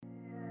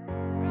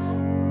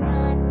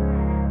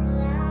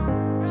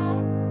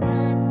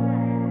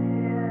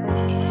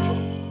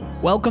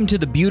Welcome to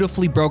the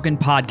Beautifully Broken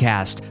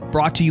podcast,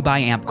 brought to you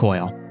by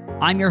Ampcoil.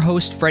 I'm your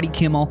host, Freddie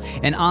Kimmel,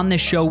 and on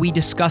this show we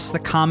discuss the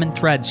common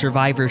thread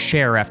survivors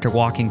share after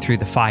walking through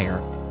the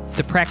fire,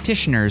 the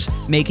practitioners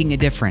making a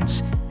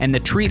difference, and the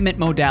treatment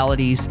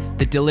modalities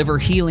that deliver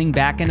healing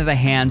back into the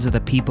hands of the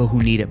people who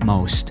need it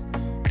most.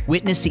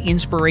 Witness the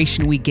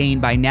inspiration we gain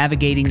by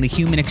navigating the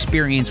human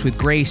experience with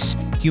grace,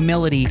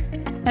 humility,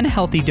 and a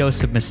healthy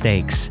dose of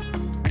mistakes.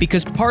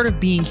 Because part of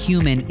being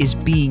human is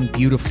being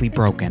beautifully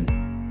broken.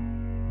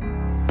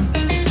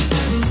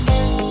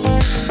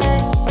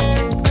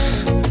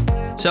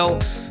 So,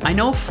 I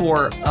know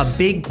for a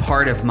big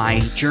part of my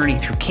journey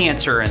through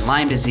cancer and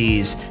Lyme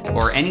disease,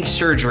 or any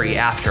surgery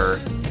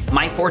after,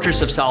 my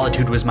fortress of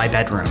solitude was my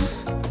bedroom.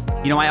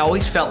 You know, I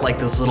always felt like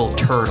this little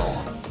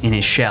turtle in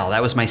his shell.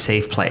 That was my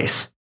safe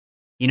place.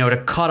 You know,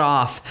 to cut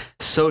off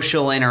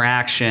social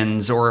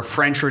interactions or a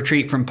French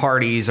retreat from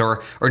parties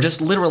or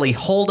just literally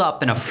holed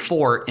up in a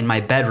fort in my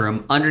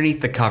bedroom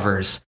underneath the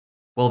covers,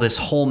 well, this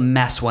whole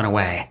mess went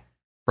away,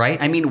 right?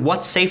 I mean,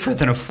 what's safer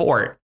than a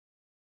fort?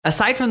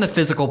 Aside from the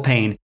physical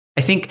pain,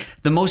 I think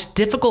the most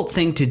difficult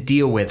thing to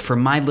deal with for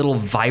my little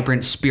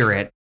vibrant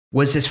spirit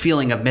was this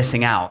feeling of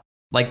missing out.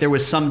 Like there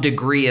was some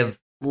degree of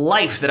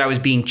life that I was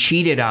being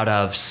cheated out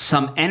of,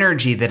 some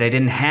energy that I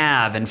didn't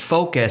have, and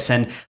focus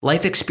and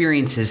life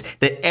experiences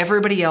that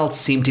everybody else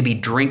seemed to be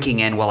drinking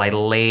in while I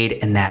laid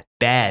in that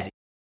bed.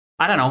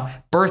 I don't know,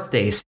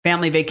 birthdays,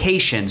 family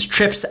vacations,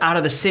 trips out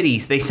of the city,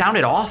 they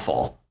sounded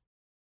awful.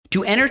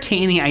 To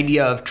entertain the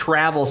idea of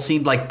travel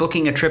seemed like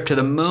booking a trip to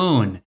the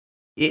moon.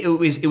 It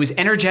was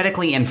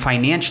energetically and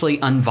financially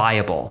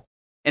unviable.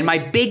 And my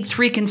big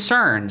three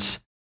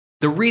concerns,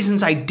 the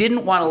reasons I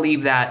didn't want to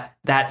leave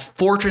that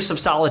fortress of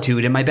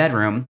solitude in my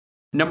bedroom,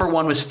 number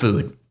one was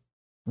food.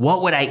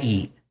 What would I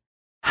eat?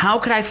 How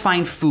could I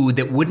find food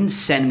that wouldn't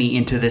send me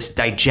into this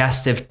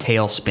digestive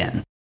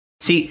tailspin?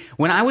 See,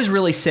 when I was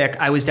really sick,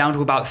 I was down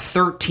to about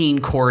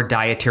 13 core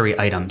dietary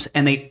items,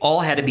 and they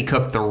all had to be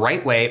cooked the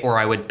right way or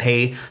I would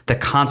pay the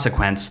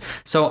consequence.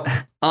 So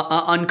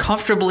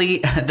uncomfortably,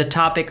 the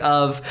topic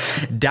of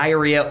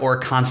diarrhea or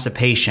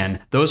constipation,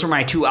 those were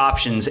my two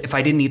options if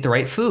I didn't eat the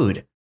right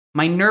food.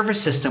 My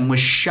nervous system was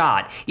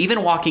shot.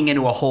 Even walking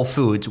into a Whole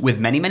Foods with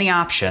many, many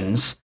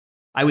options,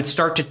 I would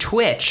start to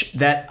twitch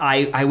that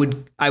I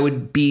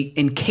would be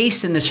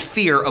encased in this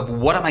fear of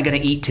what am I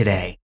going to eat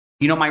today?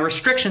 You know, my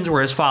restrictions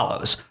were as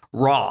follows: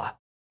 raw,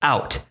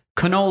 out;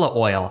 canola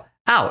oil,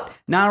 out;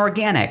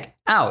 non-organic,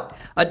 out;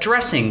 a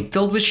dressing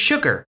filled with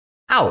sugar,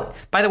 out.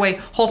 By the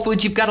way, Whole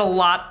Foods, you've got a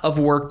lot of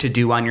work to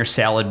do on your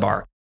salad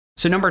bar.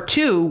 So number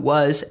two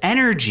was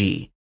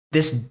energy,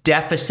 this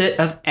deficit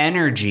of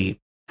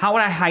energy. How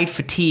would I hide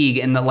fatigue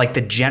and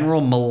the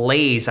general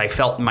malaise I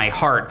felt in my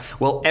heart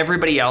while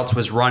everybody else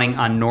was running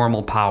on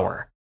normal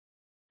power?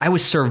 I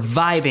was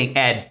surviving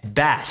at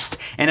best.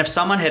 And if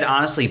someone had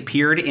honestly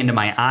peered into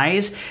my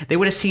eyes, they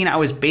would have seen I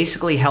was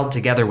basically held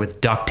together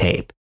with duct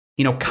tape.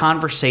 You know,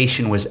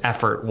 conversation was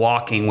effort.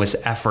 Walking was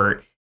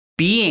effort.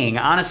 Being,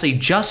 honestly,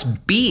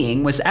 just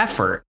being was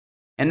effort.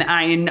 And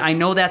I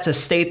know that's a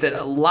state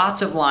that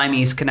lots of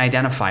Lymies can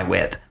identify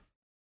with.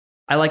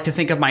 I like to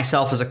think of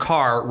myself as a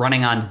car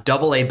running on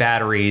AA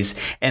batteries,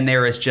 and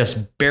there is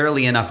just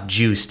barely enough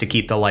juice to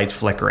keep the lights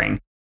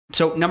flickering.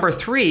 So number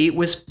three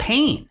was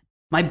pain.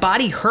 My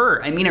body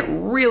hurt. I mean, it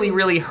really,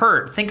 really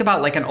hurt. Think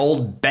about like an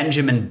old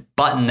Benjamin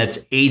Button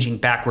that's aging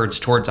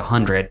backwards towards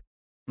 100.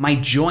 My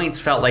joints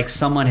felt like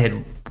someone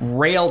had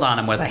railed on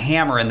them with a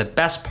hammer, and the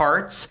best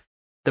parts,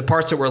 the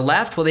parts that were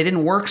left, well, they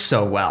didn't work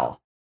so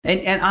well.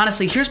 And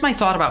honestly, here's my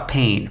thought about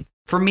pain.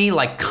 For me,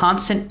 like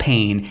constant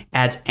pain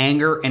adds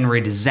anger and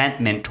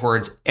resentment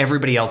towards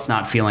everybody else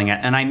not feeling it.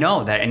 And I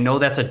know that. I know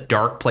that's a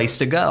dark place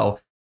to go.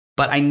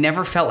 But I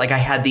never felt like I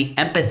had the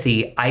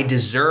empathy I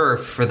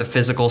deserved for the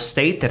physical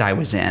state that I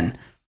was in.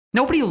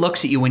 Nobody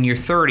looks at you when you're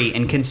 30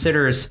 and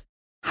considers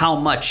how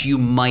much you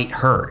might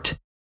hurt.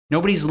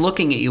 Nobody's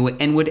looking at you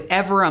and would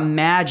ever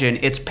imagine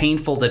it's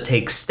painful to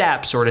take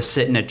steps or to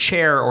sit in a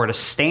chair or to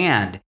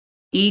stand.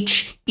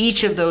 Each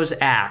of those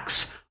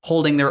acts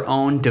holding their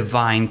own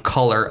divine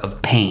color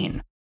of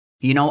pain.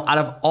 You know, out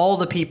of all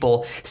the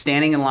people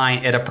standing in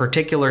line at a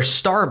particular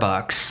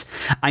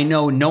Starbucks, I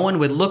know no one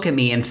would look at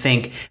me and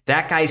think,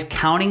 that guy's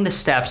counting the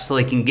steps so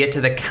he can get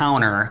to the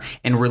counter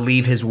and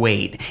relieve his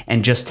weight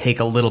and just take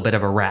a little bit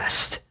of a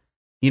rest.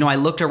 You know, I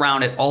looked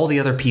around at all the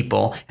other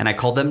people and I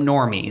called them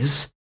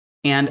normies.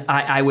 And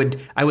I would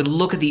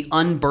look at the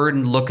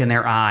unburdened look in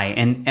their eye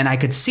and I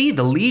could see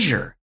the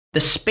leisure, the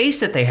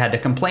space that they had to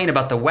complain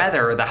about the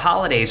weather or the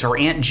holidays or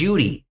Aunt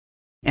Judy.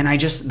 And I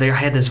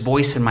had this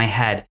voice in my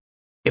head.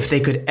 If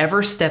they could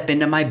ever step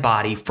into my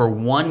body for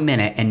 1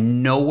 minute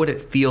and know what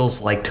it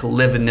feels like to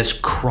live in this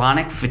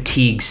chronic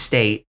fatigue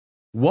state,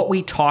 what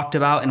we talked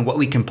about and what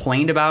we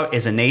complained about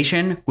as a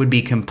nation would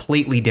be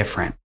completely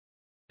different.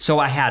 So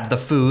I had the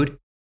food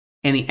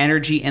and the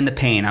energy and the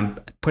pain. I'm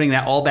putting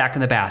that all back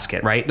in the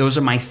basket, right? Those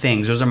are my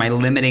things. Those are my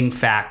limiting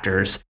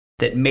factors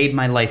that made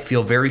my life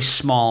feel very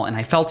small, and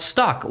I felt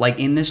stuck like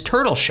in this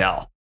turtle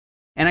shell.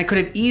 And I could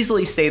have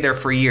easily stayed there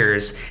for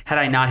years had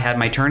I not had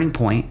my turning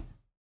point.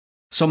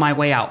 So my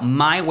way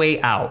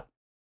out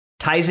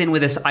ties in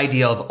with this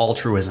idea of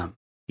altruism.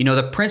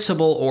 The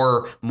principle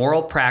or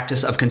moral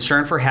practice of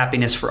concern for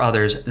happiness for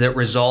others that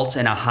results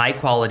in a high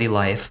quality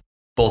life,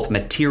 both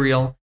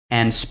material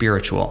and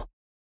spiritual.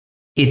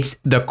 It's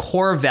the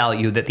core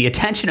value that the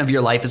attention of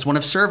your life is one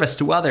of service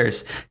to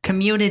others,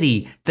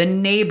 community, the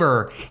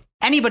neighbor,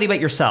 anybody but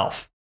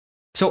yourself.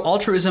 So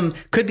altruism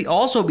could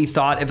also be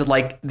thought of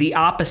like the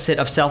opposite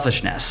of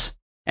selfishness.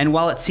 And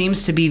while it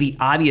seems to be the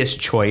obvious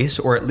choice,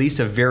 or at least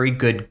a very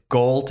good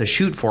goal to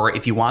shoot for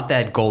if you want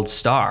that gold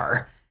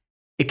star,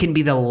 it can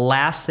be the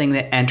last thing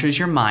that enters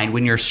your mind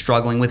when you're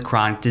struggling with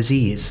chronic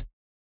disease.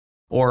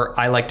 Or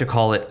I like to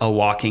call it a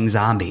walking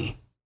zombie.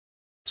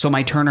 So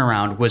my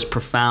turnaround was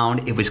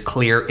profound, it was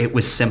clear, it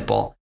was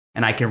simple,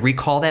 and I can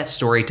recall that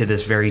story to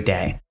this very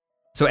day.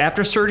 So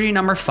after surgery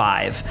number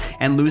 5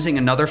 and losing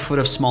another foot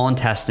of small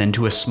intestine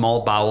to a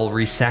small bowel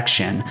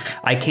resection,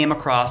 I came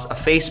across a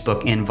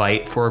Facebook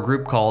invite for a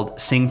group called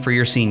Sing for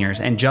Your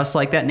Seniors. And just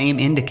like that name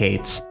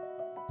indicates,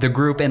 the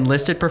group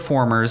enlisted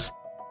performers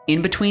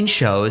in between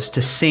shows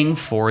to sing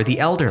for the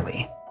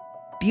elderly.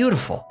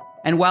 Beautiful.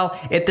 And while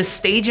at the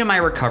stage of my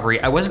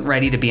recovery, I wasn't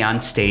ready to be on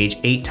stage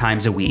 8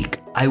 times a week,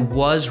 I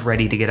was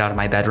ready to get out of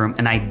my bedroom,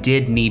 and I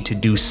did need to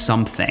do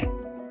something.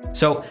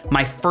 So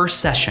my first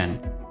session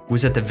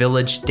was at the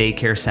Village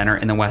Daycare Center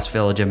in the West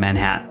Village of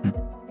Manhattan.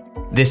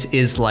 This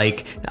is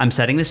like, I'm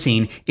setting the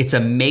scene, it's a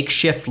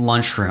makeshift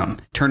lunchroom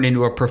turned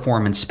into a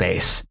performance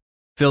space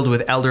filled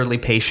with elderly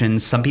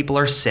patients. Some people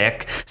are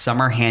sick,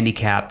 some are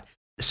handicapped,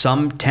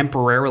 some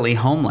temporarily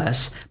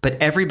homeless, but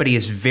everybody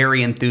is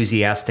very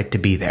enthusiastic to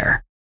be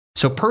there.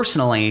 So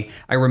personally,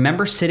 I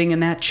remember sitting in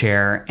that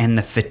chair, and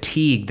the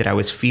fatigue that I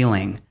was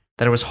feeling,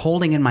 that I was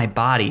holding in my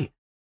body,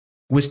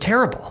 was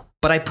terrible,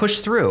 but I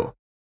pushed through.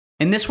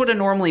 And this would have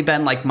normally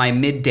been like my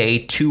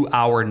midday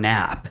 2-hour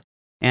nap.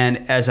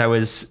 And as I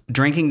was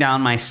drinking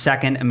down my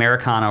second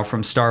Americano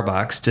from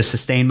Starbucks to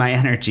sustain my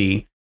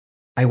energy,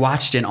 I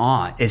watched in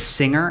awe as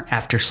singer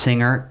after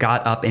singer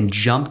got up and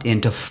jumped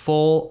into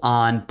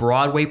full-on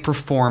Broadway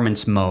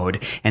performance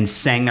mode and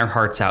sang their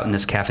hearts out in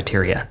this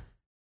cafeteria.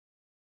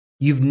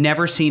 You've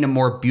never seen a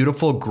more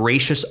beautiful,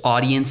 gracious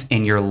audience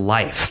in your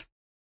life.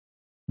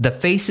 The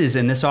faces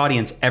in this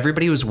audience,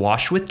 everybody was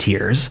washed with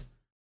tears.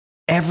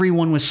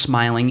 Everyone was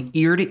smiling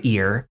ear to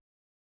ear,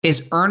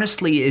 as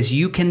earnestly as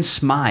you can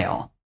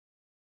smile.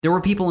 There were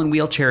people in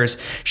wheelchairs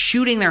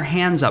shooting their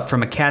hands up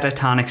from a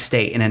catatonic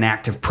state in an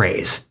act of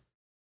praise.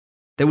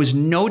 There was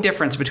no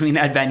difference between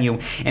that venue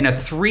and a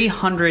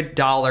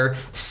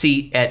 $300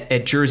 seat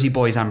at Jersey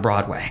Boys on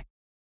Broadway.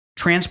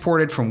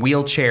 Transported from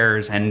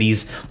wheelchairs and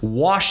these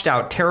washed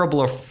out,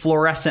 terrible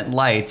fluorescent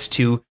lights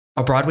to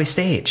a Broadway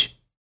stage.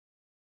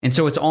 And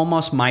so it's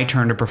almost my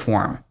turn to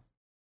perform.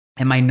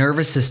 And my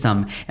nervous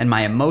system and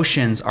my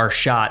emotions are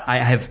shot.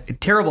 I have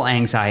terrible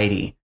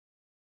anxiety.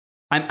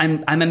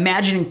 I'm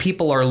imagining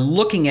people are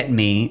looking at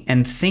me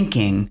and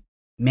thinking,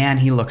 man,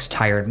 he looks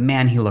tired.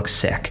 Man, he looks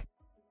sick.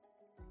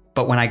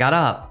 But when I got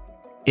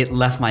up, it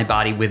left my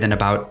body within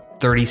about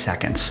 30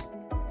 seconds.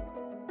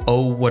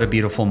 Oh, what a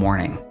beautiful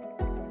morning.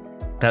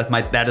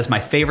 That is my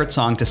favorite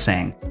song to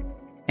sing.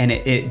 And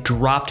it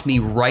dropped me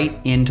right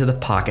into the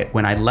pocket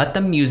when I let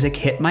the music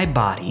hit my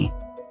body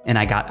and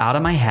I got out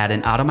of my head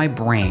and out of my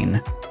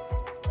brain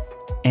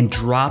and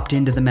dropped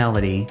into the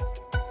melody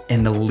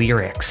and the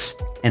lyrics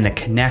and the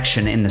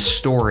connection in the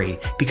story,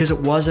 because it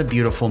was a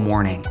beautiful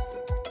morning.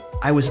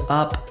 I was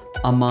up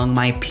among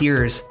my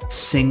peers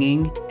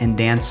singing and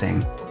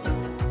dancing.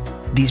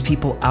 These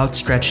people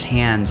outstretched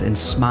hands and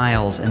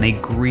smiles, and they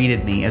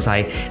greeted me as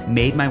I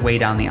made my way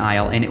down the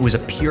aisle, and it was a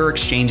pure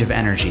exchange of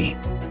energy.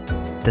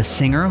 The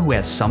singer who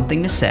has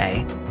something to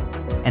say,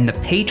 and the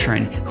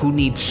patron who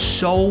needs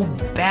so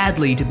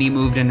badly to be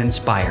moved and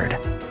inspired.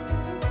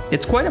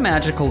 It's quite a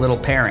magical little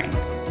pairing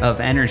of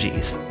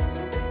energies.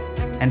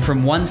 And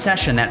from one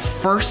session, that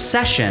first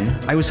session,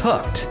 I was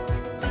hooked.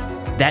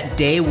 That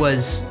day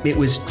was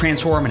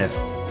transformative.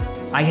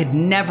 I had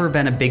never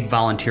been a big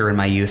volunteer in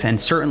my youth, and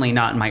certainly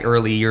not in my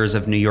early years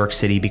of New York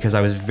City, because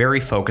I was very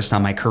focused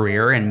on my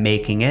career and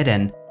making it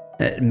and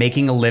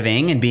making a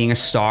living and being a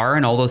star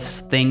and all those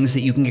things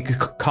that you can get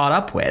caught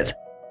up with.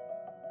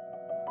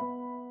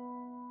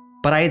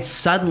 But I had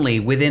suddenly,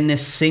 within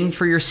this Sing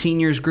for Your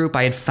Seniors group,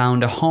 I had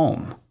found a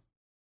home.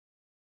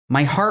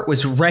 My heart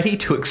was ready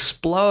to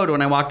explode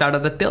when I walked out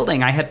of the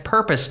building. I had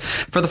purpose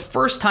for the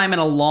first time in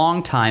a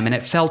long time, and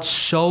it felt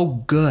so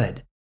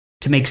good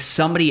to make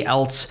somebody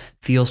else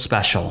feel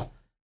special,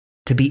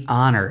 to be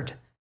honored,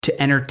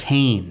 to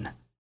entertain,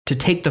 to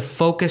take the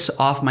focus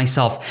off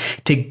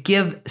myself, to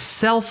give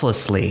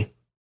selflessly.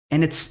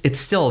 And it's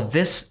still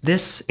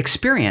this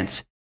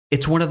experience.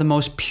 It's one of the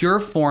most pure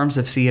forms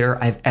of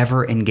theater I've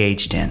ever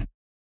engaged in.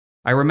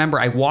 I remember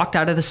I walked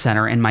out of the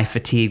center and my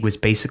fatigue was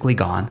basically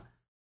gone.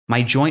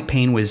 My joint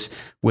pain was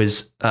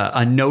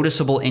a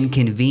noticeable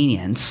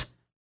inconvenience.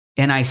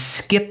 And I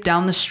skipped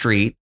down the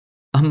street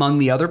among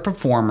the other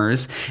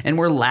performers, and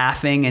we're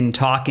laughing and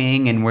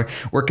talking, and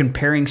we're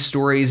comparing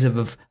stories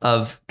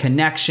of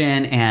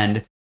connection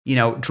and, you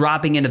know,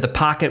 dropping into the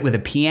pocket with a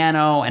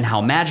piano and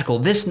how magical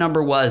this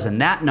number was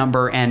and that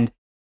number. And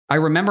I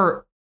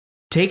remember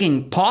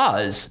taking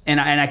pause, and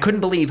I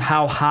couldn't believe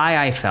how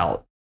high I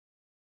felt.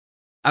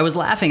 I was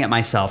laughing at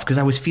myself because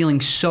I was feeling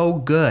so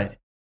good.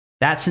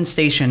 That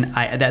sensation,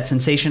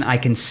 I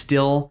can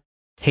still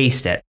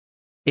taste it.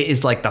 It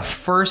is like the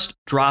first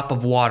drop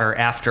of water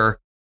after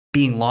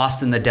being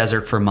lost in the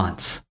desert for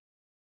months.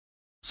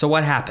 So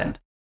what happened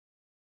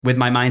with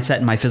my mindset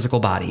and my physical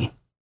body?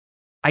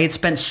 I had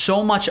spent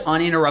so much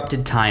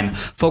uninterrupted time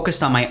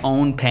focused on my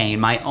own pain,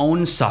 my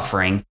own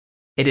suffering.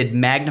 It had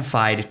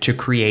magnified to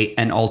create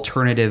an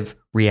alternative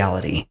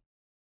reality.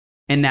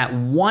 In that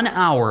 1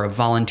 hour of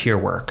volunteer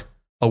work,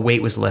 a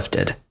weight was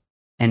lifted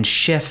and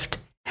shift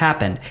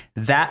happened.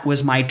 That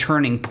was my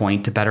turning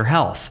point to better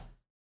health.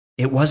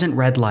 It wasn't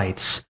red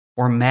lights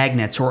or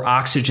magnets or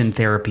oxygen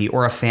therapy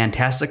or a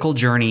fantastical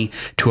journey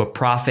to a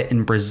profit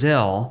in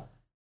Brazil.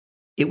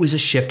 It was a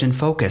shift in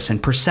focus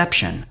and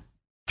perception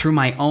through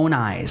my own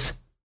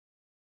eyes.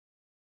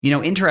 You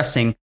know,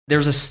 interesting,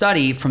 there's a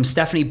study from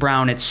Stephanie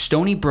Brown at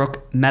Stony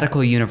Brook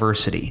Medical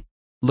University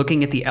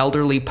looking at the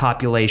elderly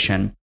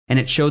population, and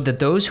it showed that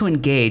those who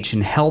engaged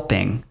in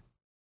helping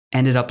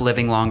ended up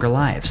living longer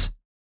lives.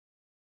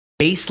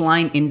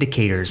 Baseline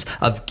indicators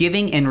of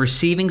giving and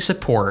receiving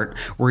support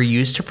were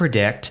used to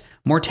predict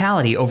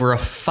mortality over a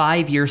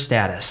 5-year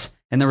status.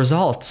 And the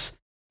results,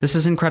 this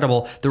is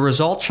incredible, the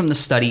results from the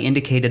study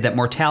indicated that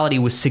mortality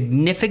was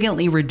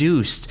significantly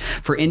reduced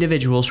for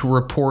individuals who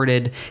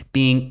reported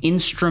being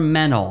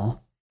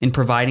instrumental in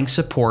providing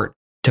support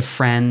to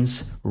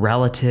friends,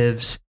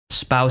 relatives,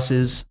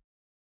 spouses.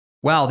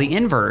 While the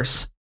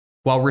inverse,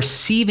 while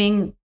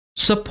receiving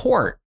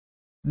support,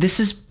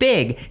 this is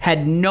big,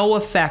 had no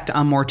effect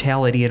on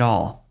mortality at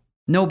all.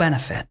 No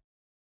benefit.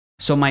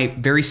 So my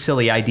very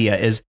silly idea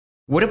is,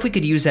 what if we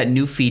could use that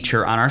new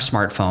feature on our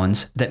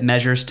smartphones that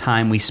measures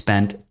time we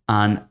spent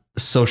on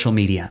social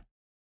media,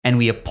 and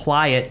we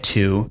apply it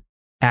to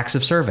acts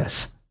of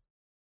service?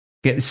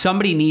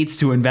 Somebody needs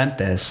to invent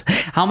this.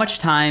 How much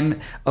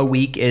time a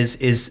week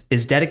is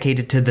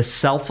dedicated to the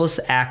selfless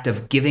act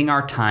of giving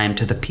our time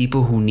to the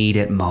people who need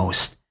it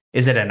most?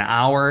 Is it an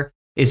hour?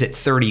 Is it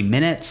 30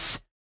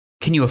 minutes?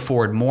 Can you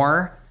afford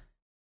more?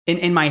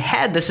 In my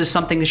head, this is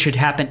something that should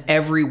happen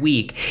every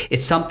week.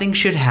 It's something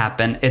should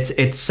happen.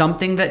 It's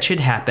something that should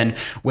happen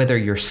whether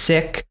you're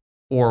sick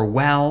or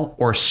well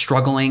or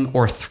struggling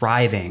or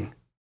thriving.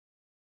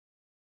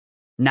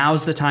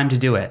 Now's the time to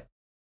do it.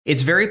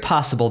 It's very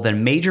possible that a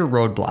major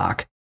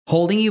roadblock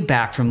holding you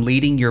back from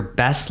leading your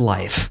best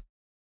life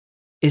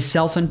is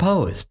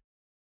self-imposed.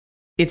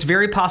 It's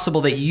very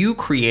possible that you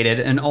created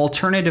an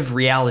alternative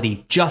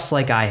reality just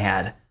like I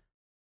had.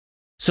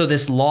 So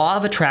this law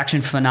of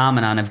attraction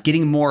phenomenon of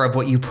getting more of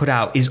what you put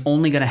out is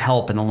only going to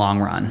help in the long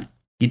run.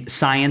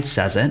 Science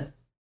says it.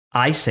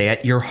 I say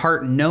it. Your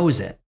heart knows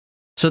it.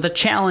 So the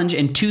challenge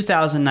in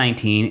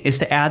 2019 is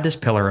to add this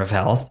pillar of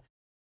health,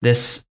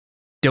 this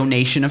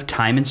donation of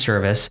time and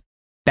service,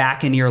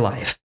 back into your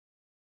life.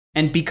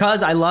 And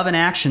because I love an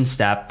action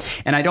step,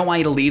 and I don't want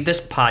you to leave this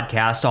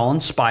podcast all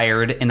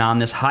inspired and on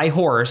this high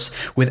horse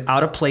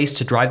without a place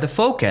to drive the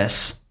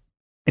focus,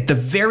 at the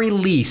very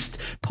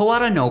least, pull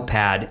out a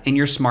notepad in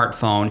your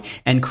smartphone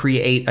and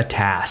create a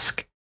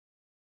task.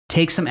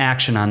 Take some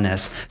action on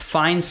this.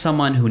 Find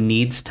someone who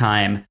needs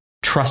time.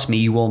 Trust me,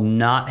 you will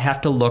not have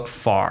to look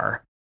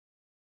far.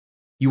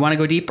 You want to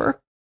go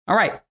deeper? All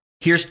right,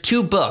 here's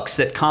 2 books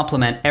that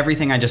complement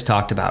everything I just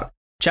talked about.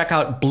 Check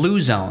out Blue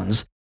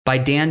Zones by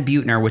Dan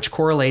Buettner, which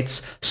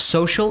correlates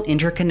social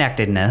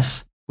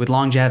interconnectedness with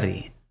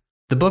longevity.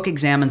 The book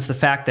examines the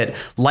fact that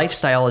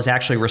lifestyle is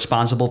actually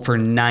responsible for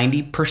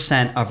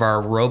 90% of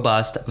our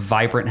robust,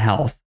 vibrant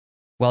health,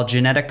 while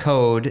genetic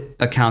code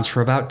accounts for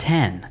about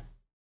 10%.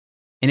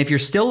 And if you're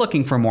still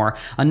looking for more,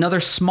 another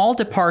small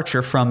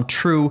departure from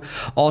true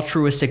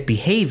altruistic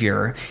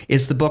behavior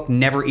is the book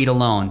Never Eat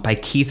Alone by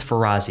Keith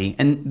Ferrazzi.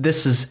 And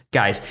this is,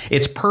 guys,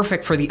 it's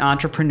perfect for the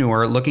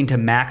entrepreneur looking to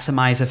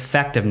maximize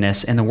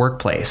effectiveness in the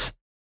workplace.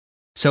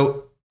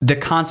 So the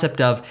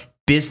concept of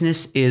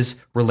business is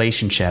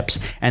relationships,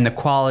 and the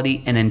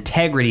quality and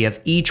integrity of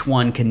each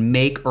one can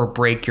make or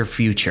break your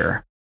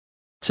future.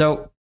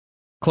 So,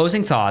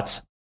 closing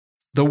thoughts,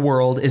 the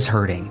world is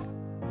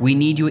hurting. We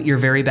need you at your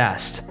very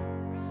best.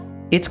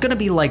 It's going to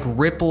be like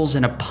ripples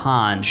in a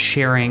pond,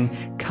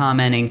 sharing,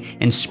 commenting,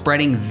 and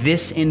spreading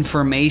this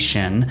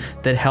information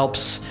that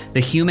helps the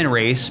human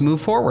race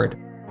move forward.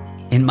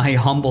 In my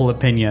humble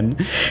opinion,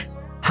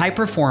 high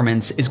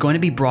performance is going to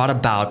be brought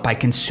about by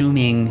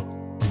consuming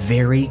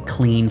very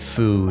clean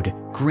food,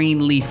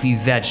 green leafy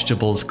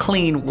vegetables,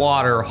 clean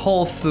water,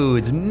 whole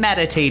foods,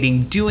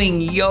 meditating,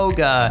 doing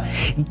yoga,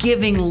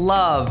 giving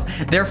love.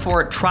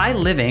 Therefore, try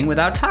living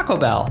without Taco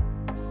Bell.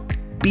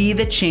 Be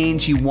the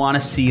change you want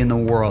to see in the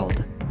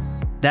world.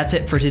 That's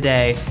it for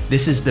today.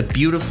 This is the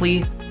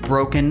Beautifully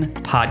Broken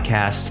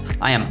Podcast.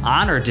 I am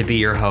honored to be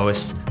your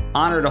host.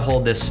 honor to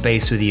hold this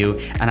space with you,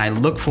 and I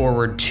look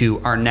forward to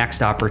our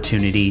next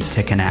opportunity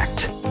to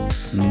connect.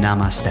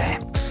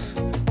 Namaste.